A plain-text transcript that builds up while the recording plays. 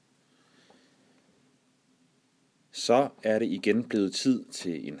Så er det igen blevet tid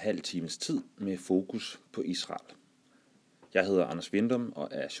til en halv times tid med fokus på Israel. Jeg hedder Anders Vindum og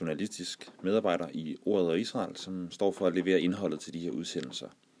er journalistisk medarbejder i Ordet og Israel, som står for at levere indholdet til de her udsendelser.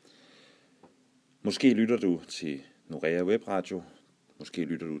 Måske lytter du til Norea Webradio, måske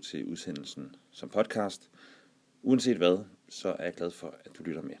lytter du til udsendelsen som podcast. Uanset hvad, så er jeg glad for, at du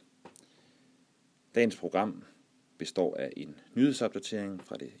lytter med. Dagens program består af en nyhedsopdatering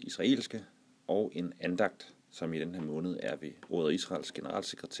fra det israelske og en andagt, som i den her måned er ved Ordet og Israels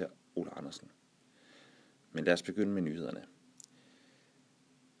generalsekretær Ole Andersen. Men lad os begynde med nyhederne.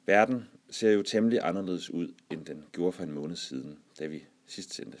 Verden ser jo temmelig anderledes ud, end den gjorde for en måned siden, da vi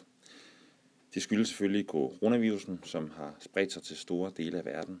sidst sendte. Det skyldes selvfølgelig coronavirusen, som har spredt sig til store dele af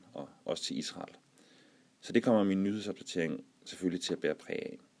verden og også til Israel. Så det kommer min nyhedsopdatering selvfølgelig til at bære præg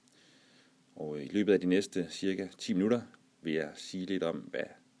af. Og i løbet af de næste cirka 10 minutter vil jeg sige lidt om, hvad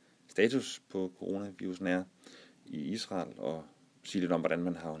status på coronavirusen er i Israel, og sige lidt om, hvordan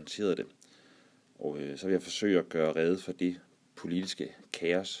man har håndteret det. Og så vil jeg forsøge at gøre rede for det politiske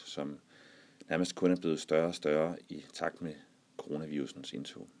kaos, som nærmest kun er blevet større og større i takt med coronavirusens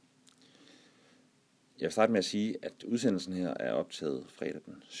indtog. Jeg vil starte med at sige, at udsendelsen her er optaget fredag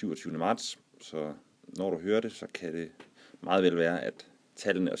den 27. marts, så når du hører det, så kan det meget vel være, at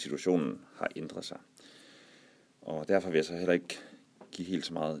tallene og situationen har ændret sig. Og derfor vil jeg så heller ikke give helt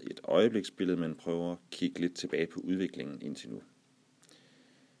så meget et øjebliksbillede, men prøve at kigge lidt tilbage på udviklingen indtil nu.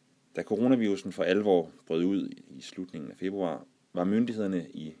 Da coronavirusen for alvor brød ud i slutningen af februar, var myndighederne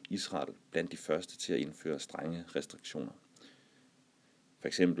i Israel blandt de første til at indføre strenge restriktioner. For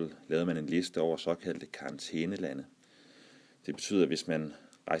eksempel lavede man en liste over såkaldte karantænelande. Det betyder, at hvis man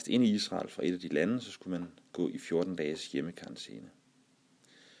rejste ind i Israel fra et af de lande, så skulle man gå i 14 dages hjemmekarantæne.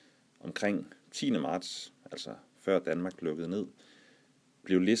 Omkring 10. marts, altså før Danmark lukkede ned,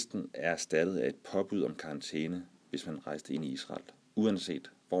 blev listen erstattet af et påbud om karantæne, hvis man rejste ind i Israel,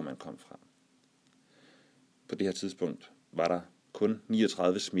 uanset hvor man kom fra. På det her tidspunkt var der kun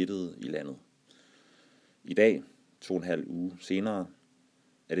 39 smittede i landet. I dag, 2,5 uge senere,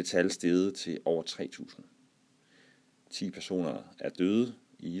 er det tal steget til over 3.000. 10 personer er døde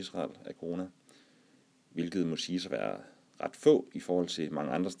i Israel af corona, hvilket må siges at være ret få i forhold til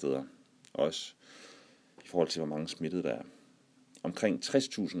mange andre steder, også i forhold til hvor mange smittede der er. Omkring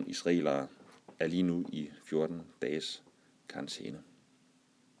 60.000 israelere er lige nu i 14 dages karantæne.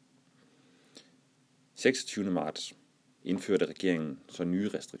 26. marts indførte regeringen så nye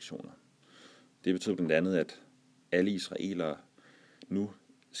restriktioner. Det betyder blandt andet, at alle israelere nu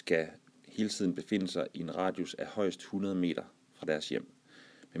skal hele tiden befinde sig i en radius af højst 100 meter fra deres hjem,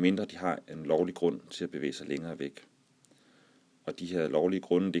 medmindre de har en lovlig grund til at bevæge sig længere væk. Og de her lovlige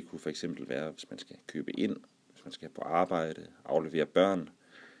grunde, det kunne for eksempel være, hvis man skal købe ind, hvis man skal på arbejde, aflevere børn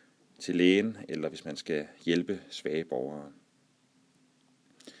til lægen, eller hvis man skal hjælpe svage borgere.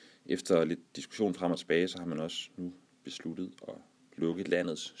 Efter lidt diskussion frem og tilbage, så har man også nu besluttet at lukke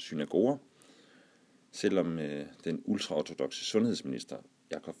landets synagoger, selvom den ultraortodokse sundhedsminister,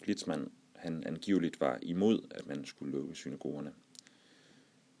 Jakob Litzmann, han angiveligt var imod, at man skulle lukke synagogerne.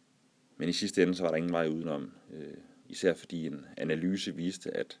 Men i sidste ende, så var der ingen vej udenom, især fordi en analyse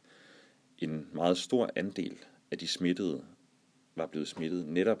viste, at en meget stor andel af de smittede var blevet smittet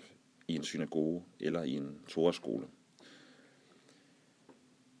netop i en synagoge eller i en toraskole.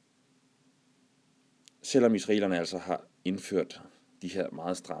 Selvom israelerne altså har indført de her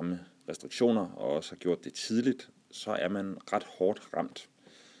meget stramme restriktioner og også har gjort det tidligt, så er man ret hårdt ramt.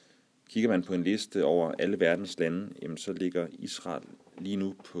 Kigger man på en liste over alle verdens lande, jamen så ligger Israel lige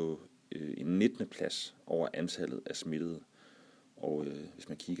nu på en 19. plads over antallet af smittede. Og hvis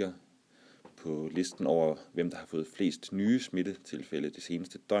man kigger på listen over, hvem der har fået flest nye smittetilfælde det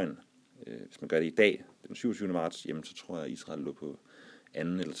seneste døgn, hvis man gør det i dag, den 27. marts, jamen så tror jeg, at Israel lå på 2.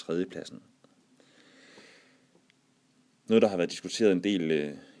 eller 3. pladsen. Noget, der har været diskuteret en del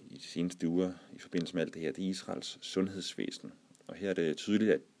i de seneste uger i forbindelse med alt det her, det er Israels sundhedsvæsen. Og her er det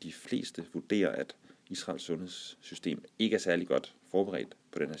tydeligt, at de fleste vurderer, at Israels sundhedssystem ikke er særlig godt forberedt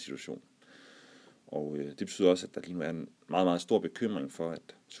på den her situation. Og det betyder også, at der lige nu er en meget, meget stor bekymring for,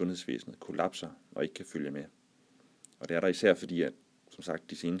 at sundhedsvæsenet kollapser og ikke kan følge med. Og det er der især fordi, at som sagt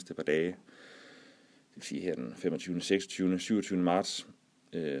de seneste par dage, det vil sige her den 25., 26., 27. marts,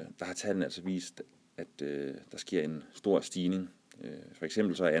 der har tallene altså vist, at der sker en stor stigning. For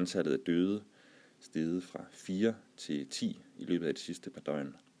eksempel så er antallet af døde steget fra 4 til 10 i løbet af de sidste par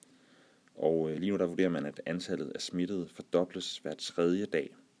døgn. Og lige nu der vurderer man, at antallet af smittede fordobles hver 3.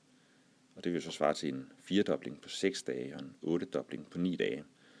 dag. Og det vil så svare til en 4-dobling på 6 dage og en 8-dobling på 9 dage.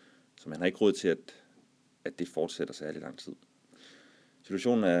 Så man har ikke råd til, at det fortsætter særlig lang tid.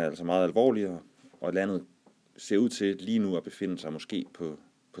 Situationen er altså meget alvorlig, og landet ser ud til lige nu at befinde sig måske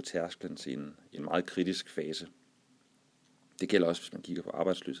på tærsklen til en meget kritisk fase. Det gælder også, hvis man kigger på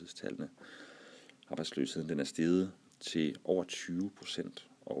arbejdsløshedstallene. Arbejdsløsheden den er steget til over 20%,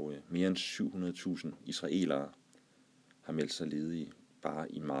 og mere end 700.000 israelere har meldt sig ledige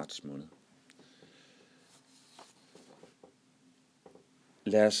bare i marts måned.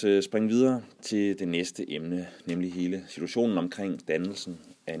 Lad os springe videre til det næste emne, nemlig hele situationen omkring dannelsen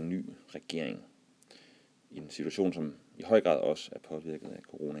af en ny regering. En situation, som i høj grad også er påvirket af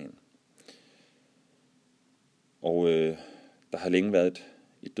coronaen. Og der har længe været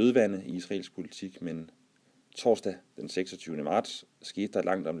et dødvande i israelsk politik, men torsdag den 26. marts skete der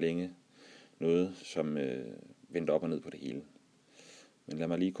langt om længe noget, som vendte op og ned på det hele. Men lad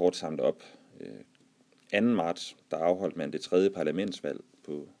mig lige kort samle op. 2. marts, der afholdt man det 3. parlamentsvalg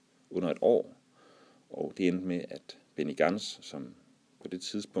på under et år, og det endte med, at Benny Gantz, som på det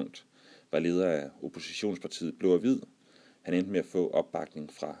tidspunkt var leder af oppositionspartiet Blå og Hvid, han endte med at få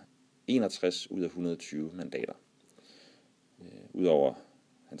opbakning fra 61 ud af 120 mandater. Udover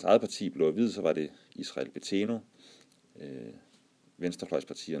hans eget parti, Blå og Hvid, så var det Israel Beitenu,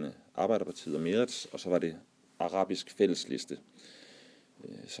 venstrefløjspartierne Arbejderpartiet og Meretz, og så var det Arabisk Fællesliste,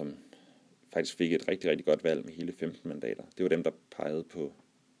 som faktisk fik et rigtig, rigtig godt valg med hele 15 mandater. Det var dem, der pegede på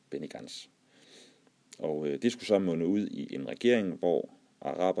Benny Gantz. Og det skulle så munde ud i en regering, hvor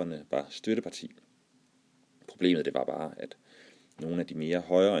araberne var støtteparti. Problemet det var bare, at nogle af de mere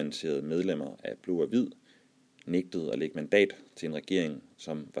højreorienterede medlemmer af Blå og Hvid nægtede at lægge mandat til en regering,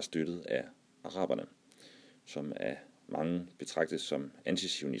 som var støttet af araberne, som af mange betragtes som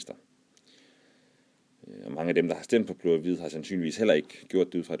antisionister. Og mange af dem, der har stemt på Blå og Hvid, har sandsynligvis heller ikke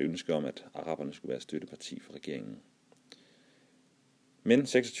gjort det ud fra et ønske om, at araberne skulle være støtteparti for regeringen. Men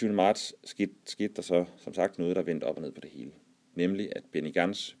 26. marts skete der så, som sagt, noget, der vendte op og ned på det hele. Nemlig, at Benny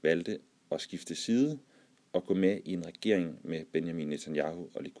Gantz valgte at skifte side og gå med i en regering med Benjamin Netanyahu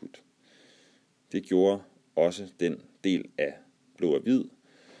og Likud. Det gjorde også den del af Blå og Hvid,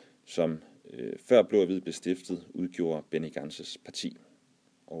 som før Blå og Hvid blev stiftet, udgjorde Benny Gantz's parti.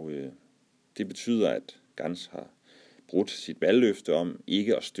 Og det betyder, at Gantz har brudt sit valgløfte om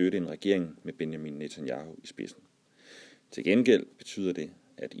ikke at støtte en regering med Benjamin Netanyahu i spidsen. Til gengæld betyder det,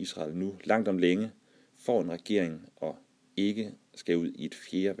 at Israel nu langt om længe får en regering og ikke skal ud i et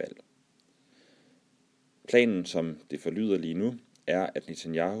fjerde valg. Planen, som det forlyder lige nu, er, at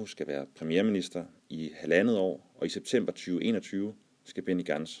Netanyahu skal være premierminister i 1,5 år, og i september 2021 skal Benny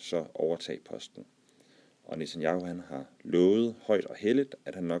Gantz så overtage posten. Og Netanyahu han har lovet højt og helligt,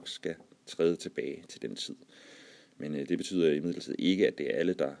 at han nok skal træde tilbage til den tid. Men det betyder imidlertid ikke, at det er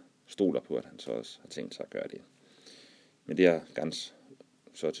alle, der stoler på, at han så også har tænkt sig at gøre det. Men det har Gantz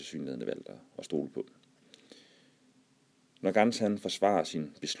så tilsyneladende valgt at stole på. Når Gantz han forsvarer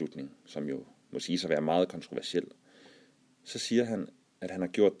sin beslutning, som jo må sige sig være meget kontroversiel, så siger han, at han har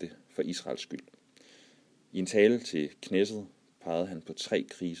gjort det for Israels skyld. I en tale til Knesset pegede han på 3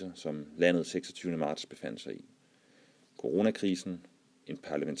 kriser, som landet 26. marts befandt sig i. Coronakrisen, en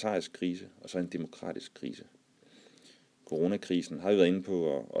parlamentarisk krise og så en demokratisk krise. Coronakrisen har vi været inde på,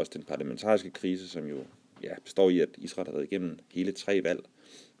 og også den parlamentariske krise, som jo består i, at Israel har været igennem hele 3 valg,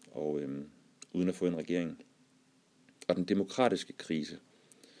 og uden at få en regering. Og den demokratiske krise,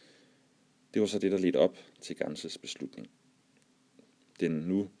 det var så det, der ledte op til Gantz's beslutning. Den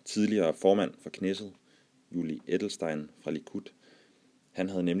nu tidligere formand for Knesset, Yuli Edelstein fra Likud, han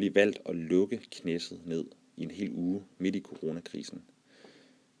havde nemlig valgt at lukke Knesset ned i en hel uge midt i coronakrisen,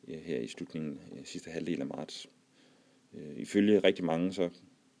 her i slutningen sidste halvdel af marts. Ifølge rigtig mange, så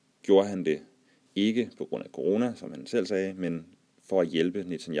gjorde han det ikke på grund af corona, som han selv sagde, men for at hjælpe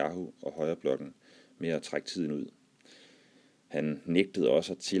Netanyahu og højreblokken med at trække tiden ud. Han nægtede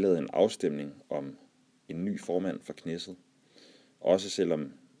også at tillade en afstemning om en ny formand for Knesset, også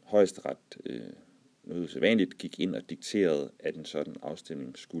selvom Højesteret noget usædvanligt gik ind og dikterede, at en sådan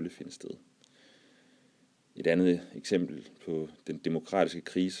afstemning skulle finde sted. Et andet eksempel på den demokratiske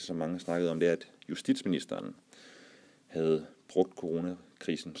krise, som mange snakkede om, det er, at justitsministeren havde brugt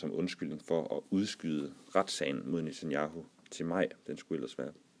coronakrisen som undskyldning for at udskyde retssagen mod Netanyahu til maj. Den skulle ellers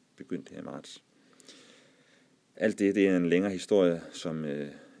være begyndt her i marts. Alt det er en længere historie, som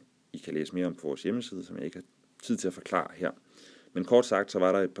I kan læse mere om på vores hjemmeside, som jeg ikke har tid til at forklare her. Men kort sagt, så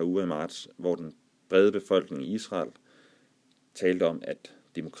var der et par uger i marts, hvor den brede befolkning i Israel talte om, at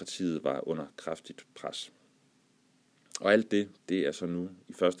demokratiet var under kraftigt pres. Og alt det er så nu,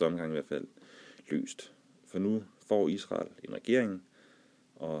 i første omgang i hvert fald, løst. For nu får Israel en regering,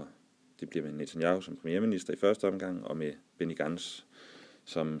 og det bliver med Netanyahu som premierminister i første omgang, og med Benny Gantz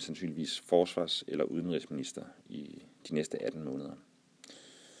som sandsynligvis forsvars- eller udenrigsminister i de næste 18 måneder.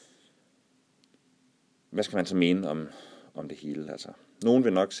 hvad skal man så mene om det hele? Altså, nogen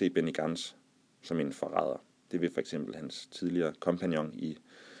vil nok se Benny Gantz som en forræder. Det vil for eksempel hans tidligere kompagnon i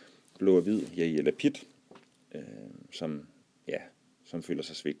blå og hvid, Yair Lapid, som føler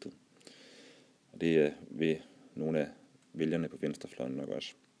sig svigtet. Og det vil nogle af vælgerne på venstrefløjen nok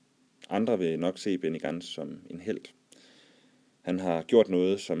også. Andre vil nok se Benny Gantz som en helt. Han har gjort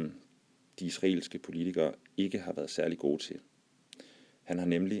noget, som de israelske politikere ikke har været særlig gode til. Han har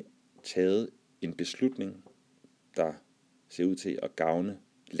nemlig taget en beslutning, der ser ud til at gavne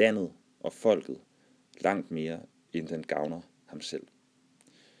landet og folket langt mere, end den gavner ham selv.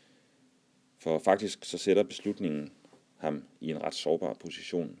 For faktisk så sætter beslutningen ham i en ret sårbar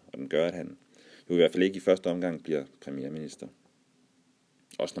position, og den gør, at han jo i hvert fald ikke i første omgang bliver premierminister.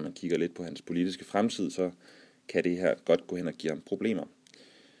 Også når man kigger lidt på hans politiske fremtid, så kan det her godt gå hen og give ham problemer.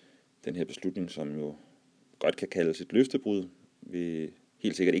 Den her beslutning, som jo godt kan kaldes et løftebrud, vil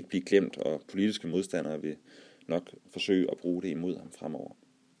helt sikkert ikke blive glemt, og politiske modstandere vil nok forsøge at bruge det imod ham fremover.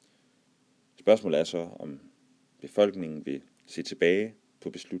 Spørgsmålet er så, om befolkningen vil se tilbage på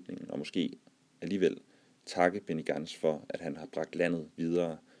beslutningen, og måske alligevel takke Benny Gantz for, at han har bragt landet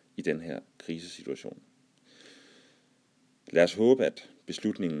videre i den her krisesituation. Lad os håbe, at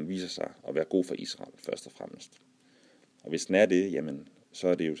beslutningen viser sig at være god for Israel, først og fremmest. Og hvis den er det, jamen, så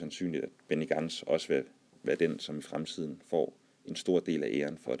er det jo sandsynligt, at Benny Gantz også vil være den, som i fremtiden får en stor del af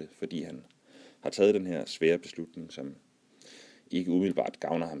æren for det, fordi han har taget den her svære beslutning, som ikke umiddelbart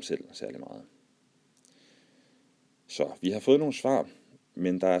gavner ham selv særlig meget. Så vi har fået nogle svar,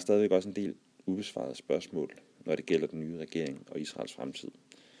 men der er stadigvæk også en del ubesvarede spørgsmål, når det gælder den nye regering og Israels fremtid.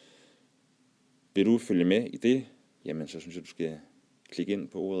 Vil du følge med i det, jamen så synes jeg, du skal klikke ind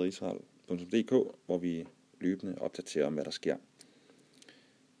på ordetisrael.dk, hvor vi løbende opdaterer om, hvad der sker.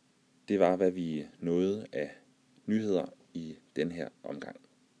 Det var, hvad vi nåede af nyheder i den her omgang.